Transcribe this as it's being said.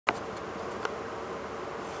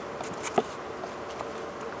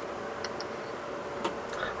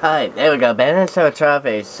Hi, there we go. Banana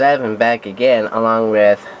Trophy 7 back again, along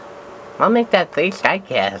with... I'll make that 3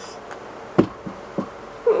 Skycast.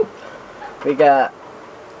 We got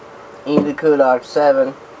Eat Cool Dog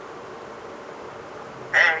 7.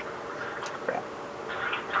 Hey. Crap.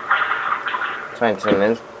 22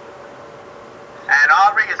 minutes. And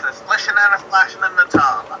Aubrey is a splishing and a splashing in the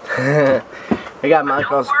tub. We got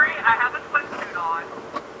Michael's... Don't worry, I have a swimsuit on.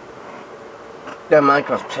 Got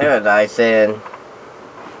Michael's Paradise in.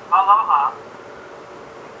 Aloha.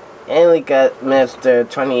 And we got Mr.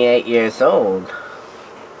 28 years old.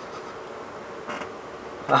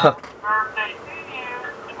 Happy birthday to you.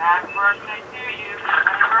 Happy birthday to you.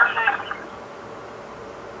 Happy birthday.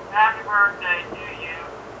 Happy birthday to you.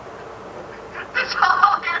 It's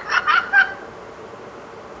all here.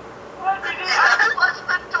 What did you do? I flushed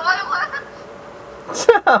the toilet.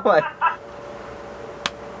 Oh my...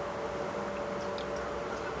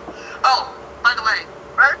 Oh, by the way,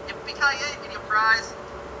 Bert, yippee-ki-yay, get your prize.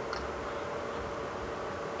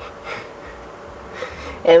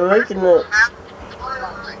 And we're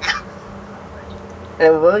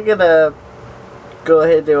gonna go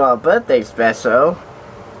ahead and do our birthday special.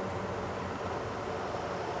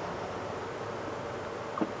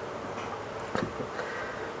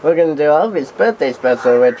 We're gonna do Aubrey's birthday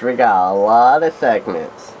special, which we got a lot of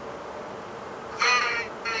segments.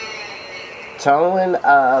 Totaling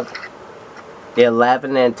of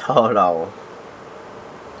 11 in total.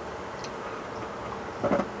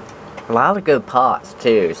 A lot of good parts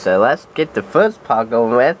too, so let's get the first part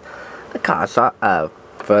going with the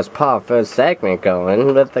first segment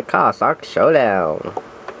going with the Car Sock Showdown.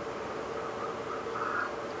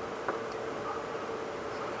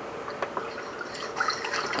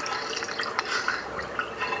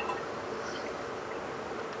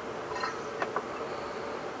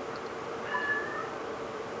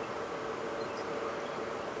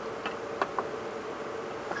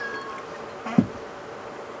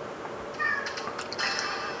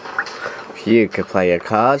 You could play a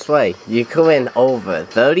card's way. You could win over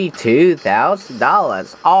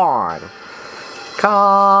 $32,000 on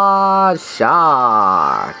Card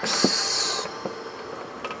Sharks.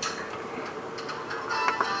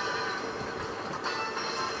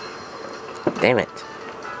 Damn it.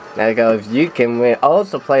 There we go. If you can win,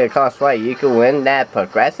 also play a card's way, you can win that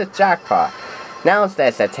progressive jackpot. Now it's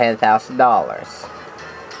at $10,000.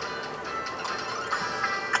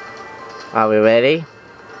 Are we ready?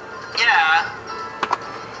 Yeah.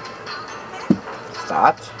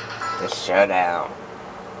 Start the showdown.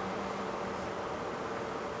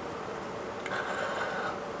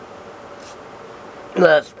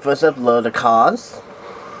 Let's first upload the cards.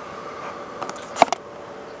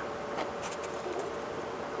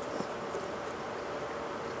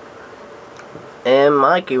 And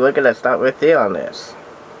Mikey, we're gonna start with you on this.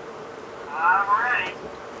 I'm ready.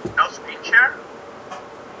 No screen share?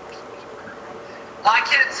 Well, I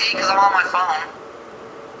can't see because I'm on my phone.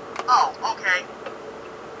 Oh, okay.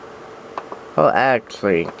 Oh,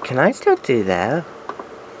 actually, can I still do that?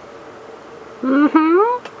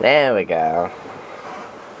 Mm-hmm. There we go.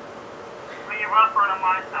 Well, you're rougher on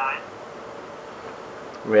my side.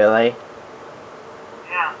 Really?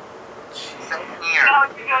 Yeah. Same here. No,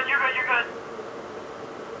 you're good.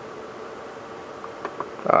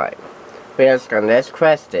 Alright. We ask on this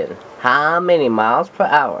question. How many miles per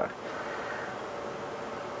hour?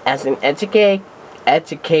 As an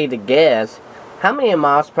educated guess, how many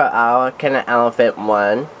miles per hour can an elephant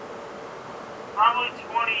run? Probably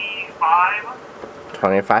 25.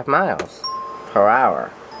 25 miles per hour.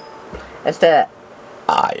 Is that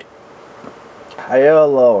higher or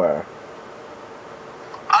lower?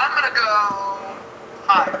 I'm gonna go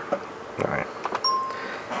higher. Alright.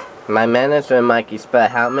 My management Mikey spelled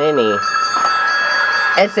how many?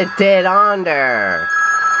 It's a dead under.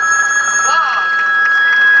 Whoa.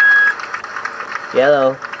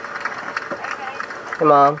 Yellow. Okay. Hey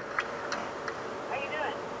Mom. How you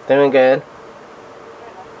doing? Doing good.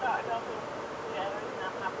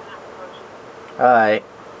 Alright.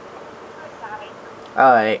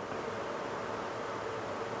 Alright.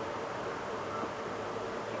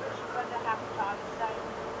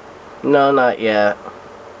 No, not yet.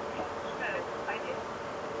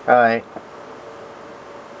 Alright.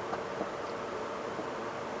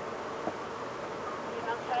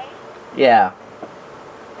 Yeah.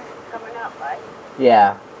 Coming up, right?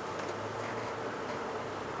 Yeah.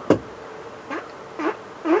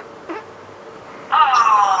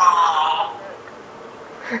 Oh!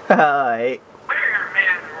 Alright. Weird,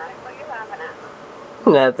 man. What are you laughing at?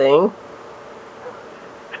 Nothing.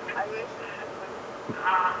 I wish a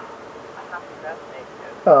happy birthday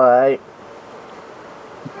too. Alright.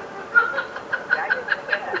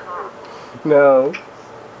 No.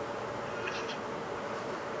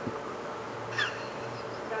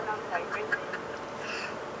 Showdown typing.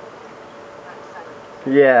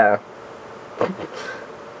 Yeah.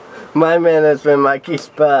 My man has been Mikey's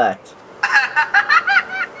butt.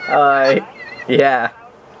 Alright. Yeah.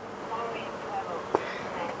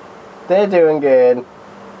 They're doing good.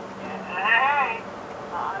 Hey.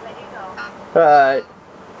 I'll let you go. Alright.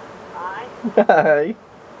 Bye. Bye.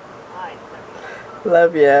 Bye.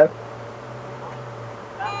 Love ya.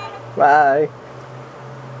 Bye. Bye.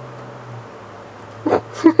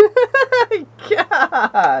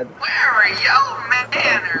 God. Where are your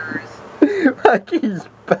manners? Mikey's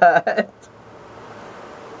butt.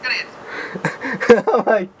 Good answer. Oh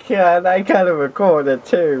my god, I gotta record it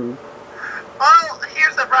too. Well,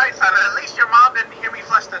 here's the bright side. At least your mom didn't hear me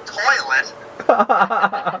flush the toilet.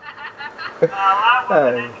 That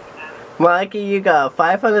wasn't interesting. Mikey, you got a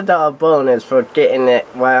 $500 bonus for getting it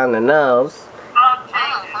right on the nose. Oh, Oh,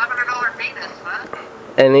 change it. $500 Venus, huh?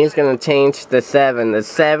 And he's gonna change the 7. The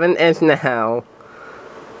 7 is now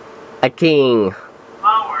a king.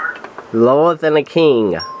 Lower. Lower than a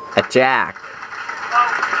king. A jack.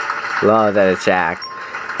 Lower. Lower than a jack.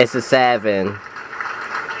 It's a 7.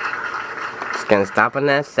 It's gonna stop on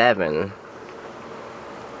that 7.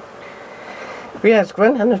 We asked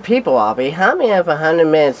 100 people, Aubrey, how many of 100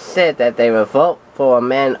 men said that they would vote for a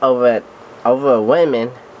man over a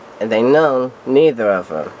woman, and they know neither of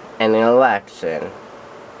them in an election?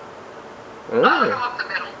 I'll go Ooh. up the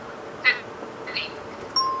middle. 50.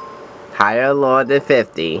 Higher or lower than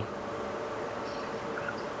 50?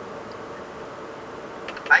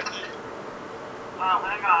 Mikey. Oh,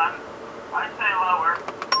 hang on. I'd say lower.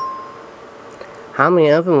 How many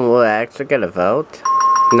of them will actually get a vote?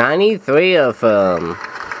 93 of them.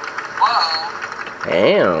 Whoa.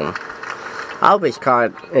 Damn. Aubrey's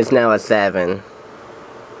card is now a 7.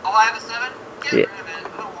 Oh, I have a 7? Get Yeah. rid of it.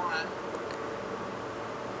 I don't want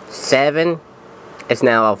it. 7 is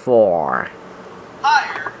now a 4.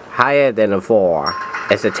 Higher. Higher than a 4.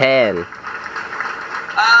 It's a 10. 3.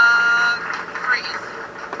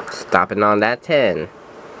 Stopping on that 10.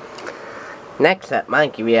 Next up,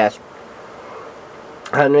 Mikey, we asked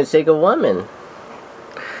 100 single women.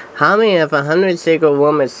 How many of 100 single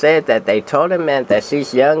women said that they told a man that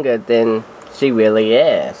she's younger than she really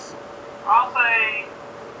is? I'll say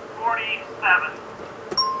 47.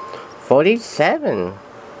 47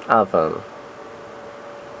 of them.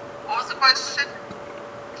 What was the question?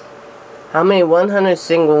 How many 100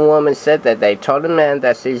 single women said that they told a man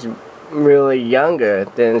that she's really younger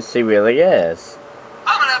than she really is?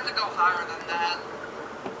 I'm gonna have to go higher than that.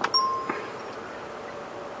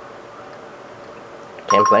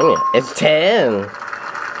 Can't blame you. It's 10.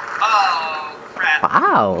 Oh, crap.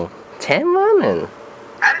 Wow. 10 women.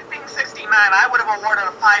 Had it being 69, I would have awarded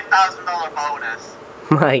a $5,000 bonus.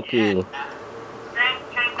 Mikey. Change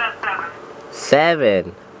that 7.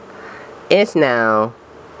 7. It's now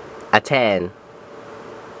a 10.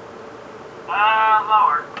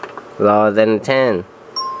 Lower. Lower than a 10.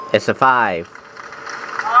 It's a 5.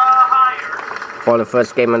 Higher. For the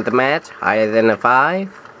first game of the match, higher than a 5?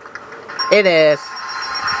 It is.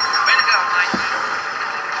 Way to go, Mike.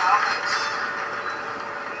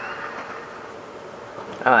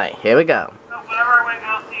 Alright, here we go. So whatever way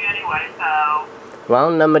goes to you anyway, so...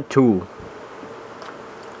 Round number 2.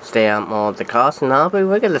 Stay out more of the cost, and Aubrey,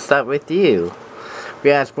 we're gonna start with you.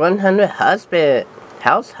 We asked 100 house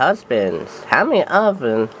husbands. How many of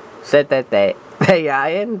them said that they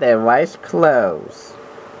iron their wife's clothes?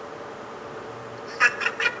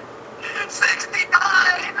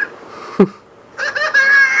 69!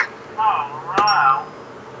 Oh, wow.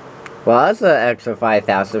 Well, that's an extra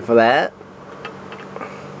 5,000 for that.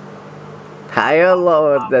 Higher or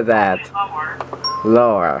lower than that? Lower.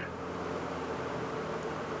 Lower.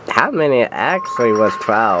 How many actually was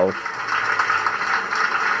 12?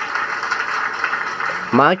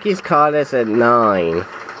 Mikey's card is at 9.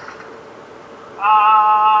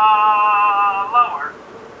 Lower.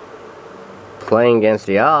 Playing against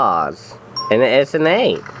the odds. And it's an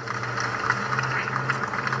 8.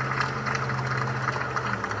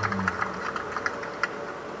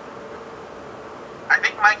 I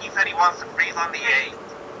think Mikey said he wants to freeze on the 8.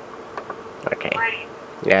 Okay. 3.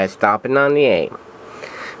 Yeah, stopping on the 8.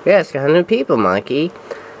 We asked 100 people, Mikey.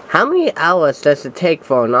 How many hours does it take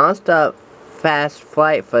for a non-stop fast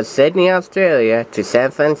flight from Sydney, Australia to San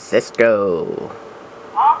Francisco?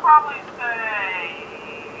 I'll probably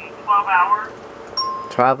say 12 hours.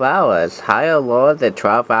 12 hours. Higher or lower than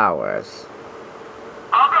 12 hours?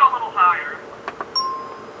 I'll go a little higher.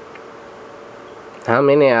 How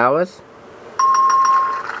many hours?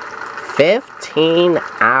 15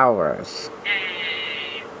 hours.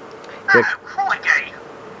 Yay. Your Fully gay.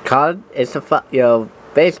 card is a your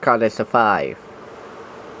base card is a 5.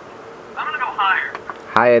 I'm gonna go higher.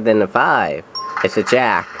 Higher than a 5. It's a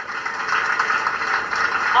jack.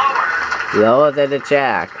 Lower. Lower than a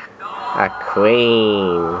jack. A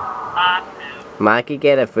queen. 2. Mikey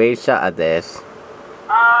get a free shot at this.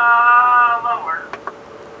 Lower.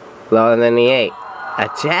 Lower than the 8. A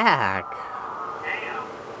jack. Damn.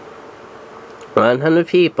 100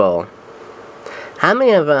 people. How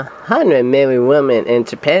many of 100 married women in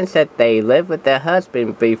Japan said they lived with their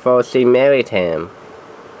husband before she married him?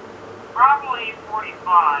 Probably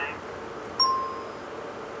 45.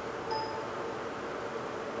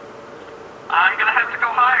 I'm gonna have to go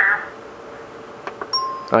higher.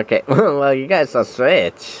 Okay, well you guys are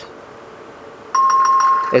switch.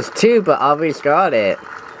 It's 2, but Aubrey's got it.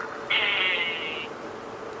 Yay.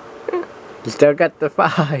 You still got the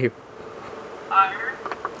 5. Higher.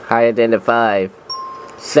 Higher than the 5.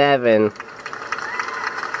 7. I'm gonna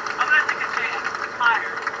take a chance.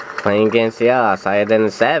 Higher. Playing against the odds. Higher than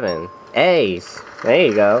the 7. Ace. There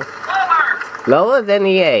you go. Lower. Lower than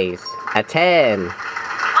the ace. A 10. Lower.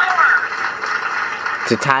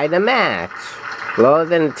 To tie the match. Lower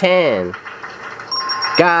than a 10.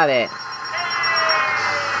 Got it.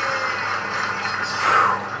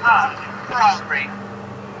 Aubrey.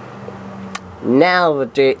 Now we'll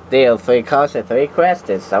deal 3 cards and 3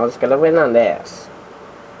 questions. Someone's gonna win on this.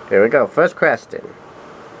 Here we go. First question.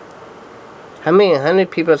 How many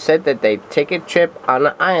 100 people said that they take a trip on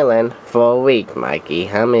an island for a week, Mikey?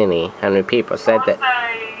 How many 100 people said that? I'll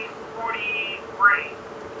say 43.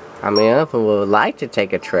 How many of them would like to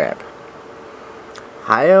take a trip?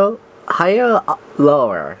 Higher,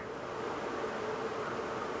 lower?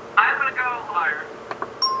 I'm gonna go higher.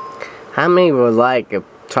 How many would like a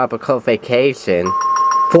tropical vacation?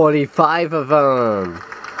 45 of them.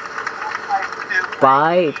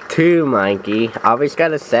 By 2, Mikey. Always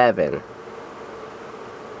got a 7.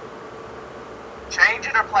 Change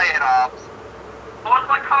it or play it off. What's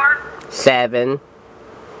my card? 7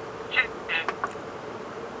 Chicken.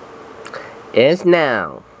 is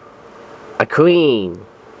now a queen.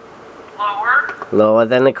 Lower. Lower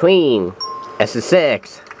than a queen. It's a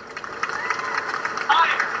 6.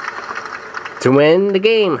 Higher. To win the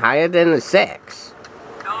game, higher than a 6.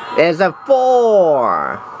 Is a 4.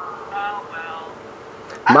 Oh well.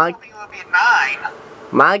 I Mike- thought it would be a 9.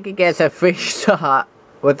 Mikey gets a free shot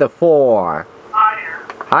with a 4. Higher.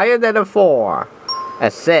 Higher than a 4.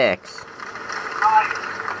 A 6. Higher.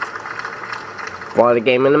 For the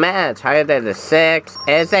game in the match. Higher than a 6.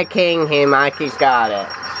 Is a king here. Mikey's got it.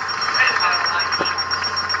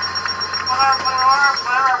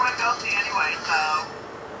 Whatever I went to go see anyway, so.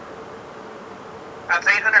 That's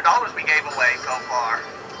 $800 we gave away so far.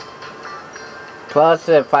 Plus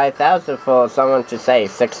the 5,000 for someone to say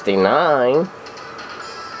 69.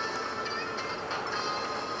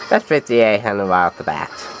 That's 5,800 right off the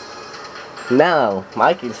bat. Now,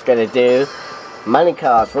 Mikey's gonna do money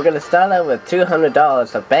cards. We're gonna start out with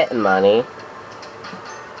 $200 of betting money.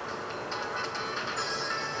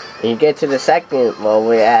 You get to the second, well,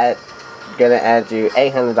 gonna add you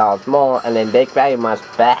 $800 more, and then big value must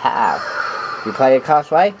bet half. You play your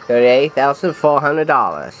cards right,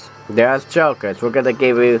 $38,400. There's jokers. We're gonna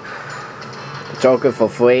give you a joker for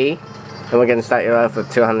free, and we're gonna start you off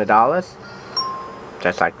with $200,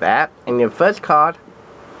 just like that. And your first card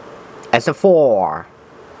is a 4.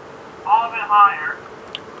 All of it higher.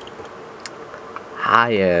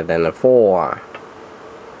 Higher than a 4.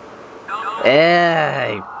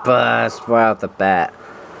 Hey, bust right off the bat.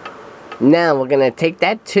 Now we're gonna take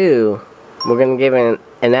that 2. We're gonna give it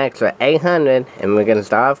an extra 800, and we're gonna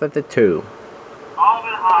start off with the 2. All of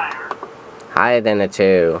it higher. Higher than a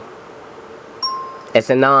 2. It's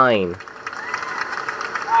a 9. Change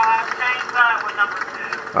that with number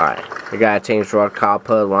 2. Alright, we gotta change what card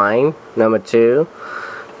per line. Number 2.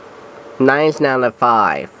 9's now to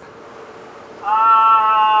 5. 50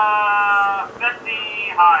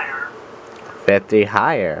 higher. 50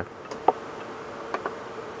 higher.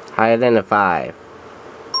 Higher than a 5.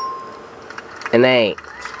 An 8.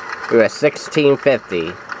 We're at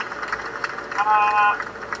 1650.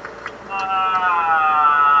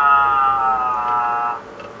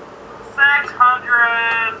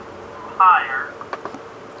 600 higher.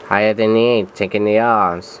 Higher than the 8, taking the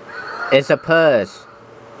odds. It's a push.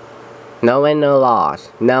 No win, no loss.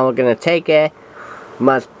 Now we're gonna take it.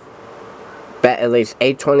 Must bet at least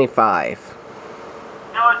 825.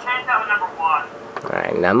 No, change that with number 1.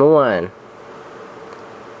 Alright, number 1.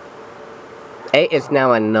 8 is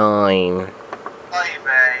now a 9. Play,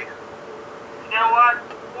 Bay. You know what?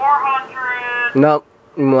 400 Nope,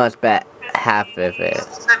 you must bet half of it.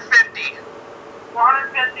 450.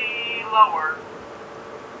 450 lower.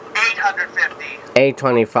 850.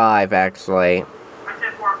 825 actually. I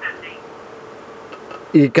said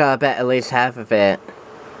 450. You gotta bet at least half of it.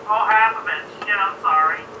 Oh, half of it. Shit, I'm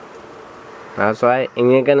sorry. That's right. And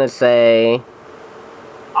you're gonna say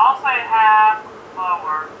I'll say half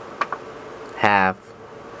lower. half.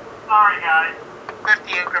 Sorry, guys.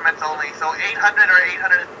 50 increments only, so 800 or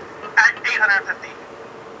 800, 850.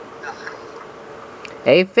 Ugh.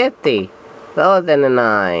 850. Lower than a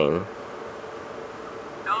 9.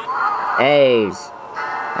 A's.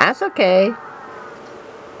 That's okay.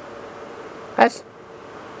 That's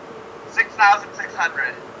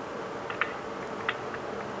 6,600.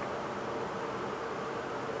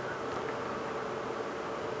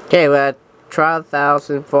 okay. We're at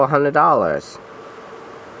 $12,400.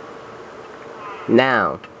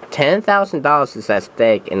 Now, $10,000 is at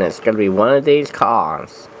stake, and it's gonna be one of these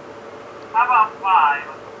cars. How about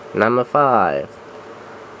 5? Number 5.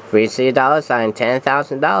 If we see a dollar sign,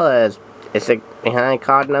 $10,000. It's behind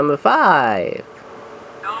card number 5.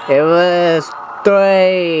 It was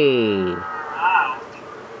 3. Wow.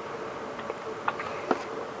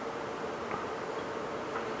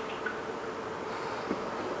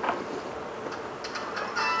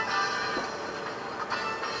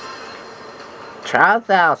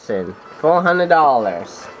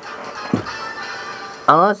 $12,400.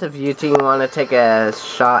 Unless if you two want to take a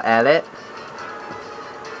shot at it.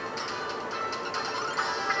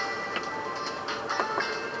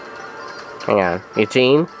 Hang on,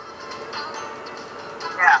 Eugene?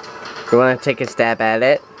 Yeah. You want to take a stab at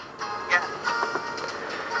it? Yeah.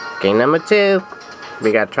 Game number 2.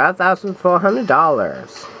 We got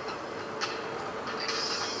 $12,400.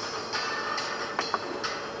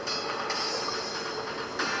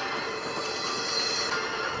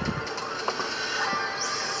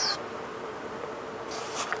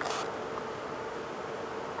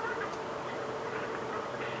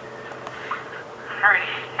 Alright.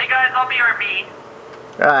 Hey, guys, I'll be RB.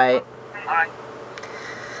 Alright. Alright.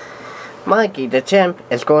 Mikey, the champ,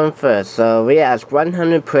 is going first, so we ask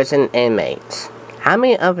 100 prison inmates. How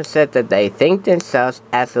many of them said that they think themselves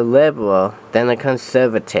as a liberal than a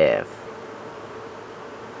conservative?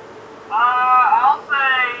 I'll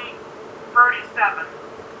say 37.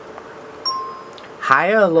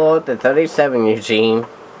 Higher or lower than 37, Eugene?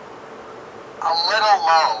 A little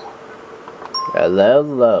low. A little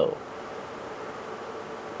low.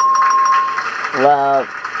 Well,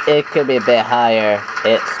 it could be a bit higher.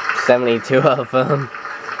 It's 72 of them.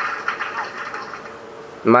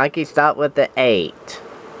 Mikey, start with the 8. Change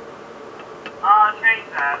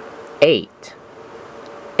that. 8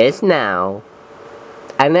 is now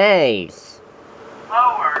an ace.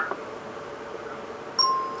 Lower.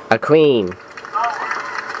 A queen.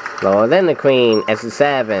 Lower. Lower than the queen is a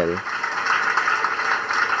 7.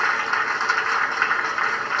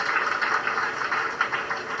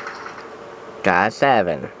 Got a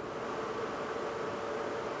 7.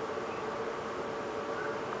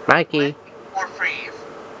 Mikey. Or freeze.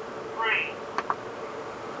 3.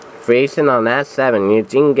 Freezing on that 7. You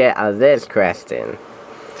didn't get out of this question.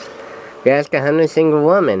 We ask 100 single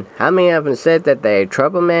women. How many of them said that the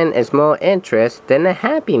trouble man is more interest than a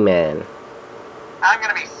happy man? I'm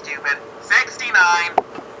gonna be stupid. 69.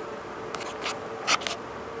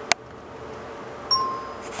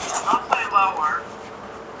 I'll say lower.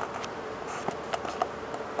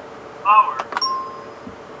 Lower.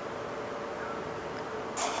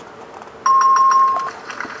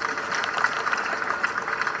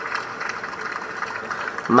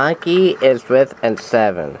 Mikey is with a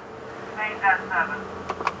 7. Change that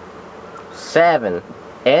 7 7.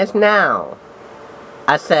 is now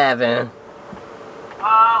a 7.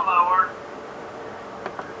 Lower.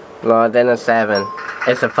 Lower than a 7.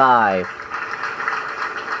 It's a 5.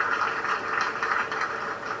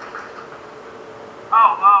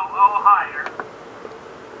 Oh, higher.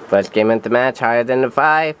 First game at the match, higher than the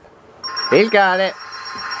 5. He's got it.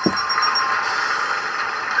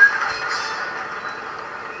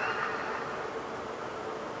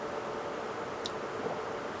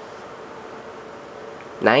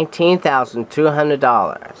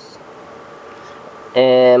 $19,200.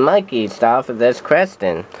 And Mikey, start for this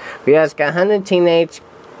question. We ask 100 teenage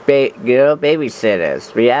girl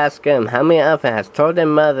babysitters. We ask them how many of them has told their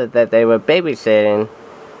mother that they were babysitting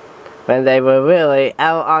when they were really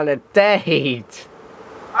out on a date.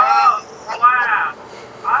 Oh, wow.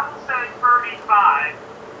 I will say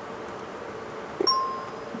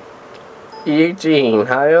 35. Eugene,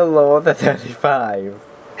 higher or lower than 35?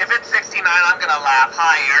 If it's 69, I'm gonna laugh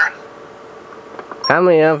higher. How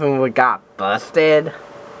many of them we got busted?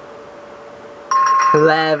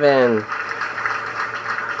 11.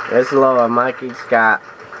 It's lower. Mikey's got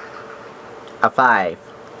a 5.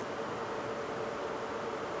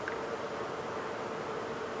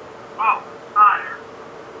 Oh, higher.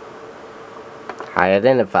 Higher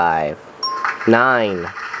than a 5. 9.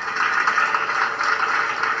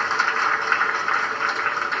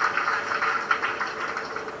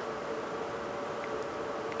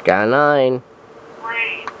 Got a 9.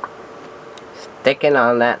 3. Sticking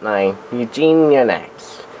on that 9. Eugene, you're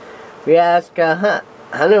next. We ask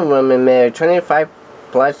 100 women married 25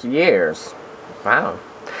 plus years. Wow.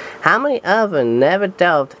 How many of them never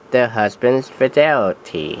doubt their husband's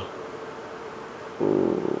fidelity?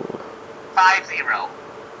 Ooh. 5-0.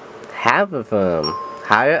 Half of them.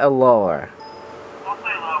 Higher or lower? I'll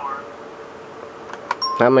say lower.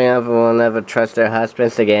 How many of them will never trust their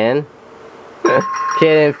husbands again?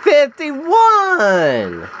 Kidding.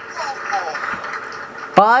 51!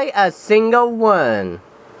 By a single one.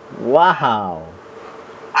 Wow.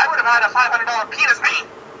 I would have had a $500 penis ring.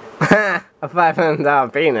 A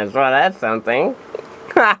 $500 penis. Well, that's something.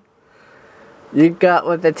 You got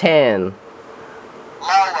with a 10.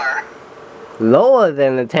 Lower. Lower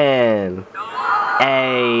than a 10.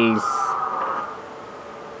 Ace.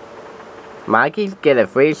 Mikey's get a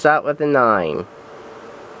free shot with a 9.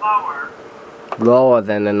 Lower. Lower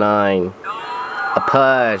than a 9. A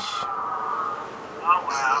push. Oh,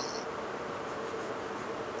 wow.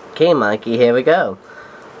 Okay, Mikey, here we go.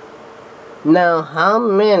 Now, how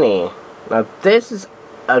many? Now, this is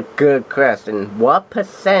a good question. What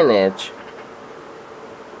percentage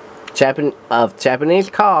of Japanese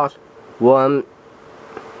cars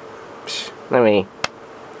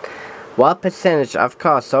What percentage of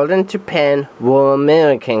cars sold in Japan were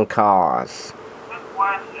American cars? Good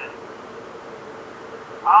question.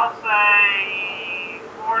 I'll say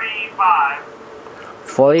 45.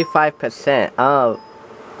 45%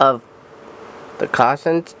 of the cars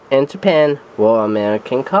in Japan were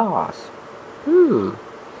American cars.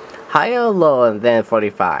 Higher or lower than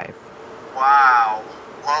 45? Wow.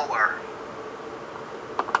 Lower.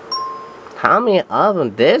 How many of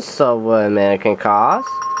them did so were American cars?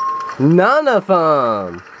 None of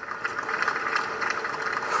them!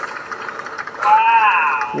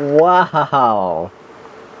 Wow. Wow!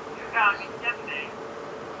 You gotta be kidding me.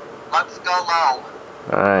 Let's go low.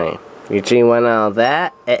 Alright, Eugene went out of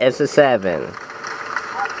that. It's a 7.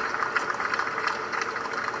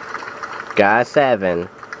 Got a 7.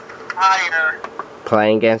 Higher.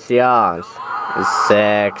 Playing against the odds. A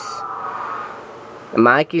 6.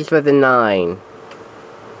 Mikey's with a 9.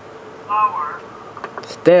 Lower.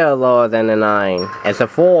 Still lower than a 9. It's a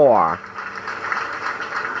 4.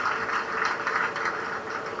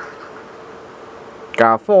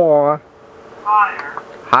 Got a 4. Higher.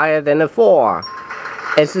 Higher than a 4.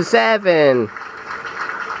 It's a 7.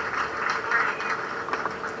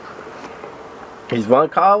 He's one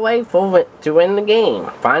call away to win the game.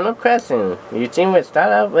 Final question. Eugene will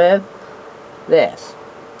start out with this.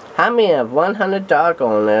 How many of 100 dog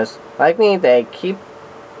owners like me they keep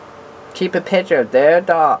a picture of their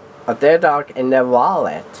dog in their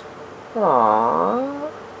wallet?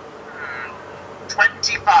 Aww.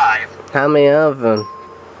 25. How many of them?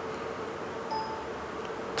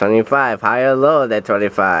 25. Higher or lower than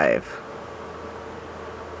 25?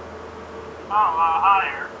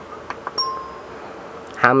 Higher.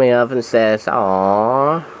 How many of them says,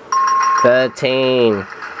 aww? 13.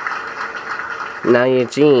 Now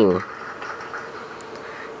Eugene.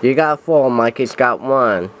 You got 4, Mikey's got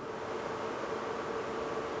 1.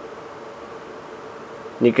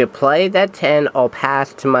 You could play that 10 or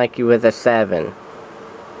pass to Mikey with a 7.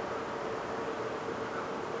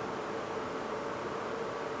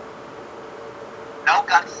 No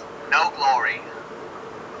guts, no glory.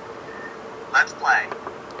 Let's play.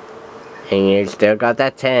 And you still got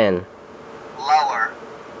that 10. Lower.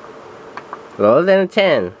 Lower than a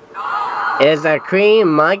 10. Is a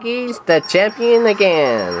Cream Mikey's the champion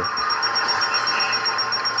again?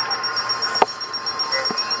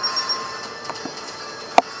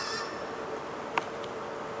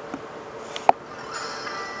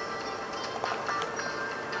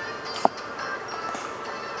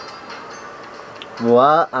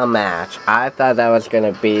 What a match. I thought that was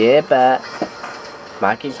gonna be it, but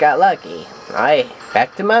Mikey's got lucky. Alright,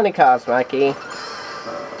 back to money cost, Mikey.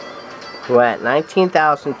 We're at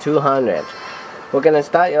 $19,200. We're gonna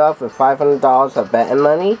start you off with $500 of betting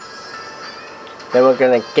money. Then we're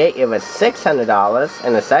gonna get you with $600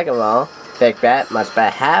 in the second roll. Big bet, must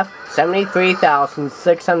bet half,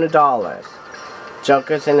 $73,600.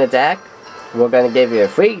 Jokers in the deck, we're going to give you a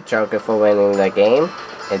free joker for winning the game.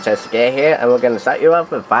 And just get here, and we're going to start you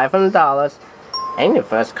off with $500 and your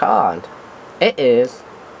first card. It is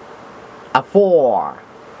a 4.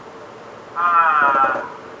 You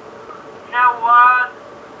know what?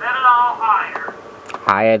 Bet it all higher.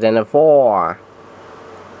 Higher than a 4.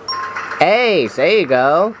 Ace, there you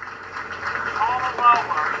go. All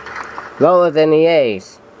lower. Lower than the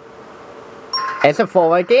ace. It's a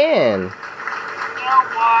 4 again. You know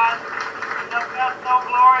what? No best, no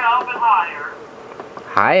glory, all but higher.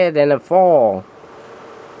 Higher than a 4.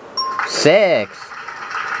 6.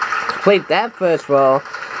 Complete that first roll.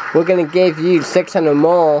 We're going to give you 600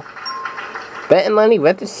 more. Betting money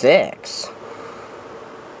with the 6.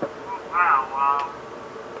 Wow,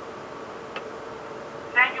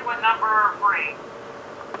 take it with number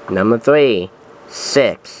 3. Number 3.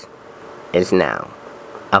 6 is now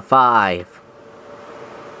a 5.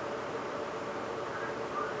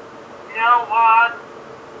 You know what?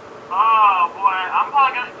 Oh boy, I'm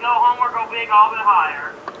probably gonna go home or go big, all bit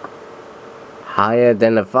higher. Higher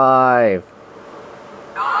than a 5.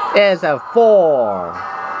 It's a 4.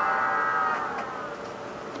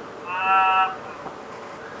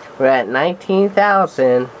 We're at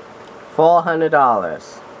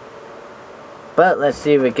 $19,400. But let's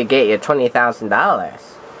see if we could get you $20,000.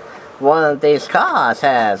 One of these cards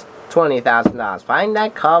has $20,000. Find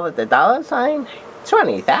that card with the dollar sign.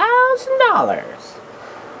 $20,000.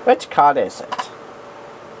 Which card is it?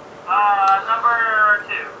 Number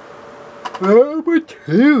 2. Number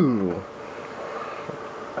 2.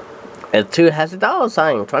 The 2 has a dollar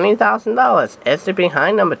sign. $20,000. Is it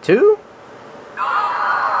behind number 2?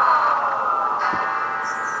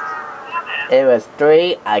 It was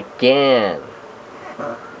 3 again.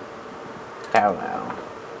 Oh well.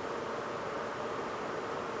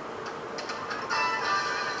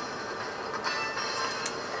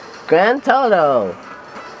 Grand total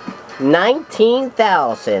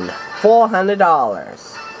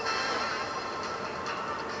 $19,400.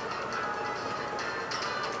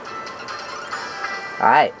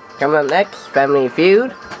 Alright, coming up next, Family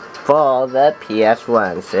Feud for the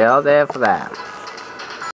PS1. See you all there for that.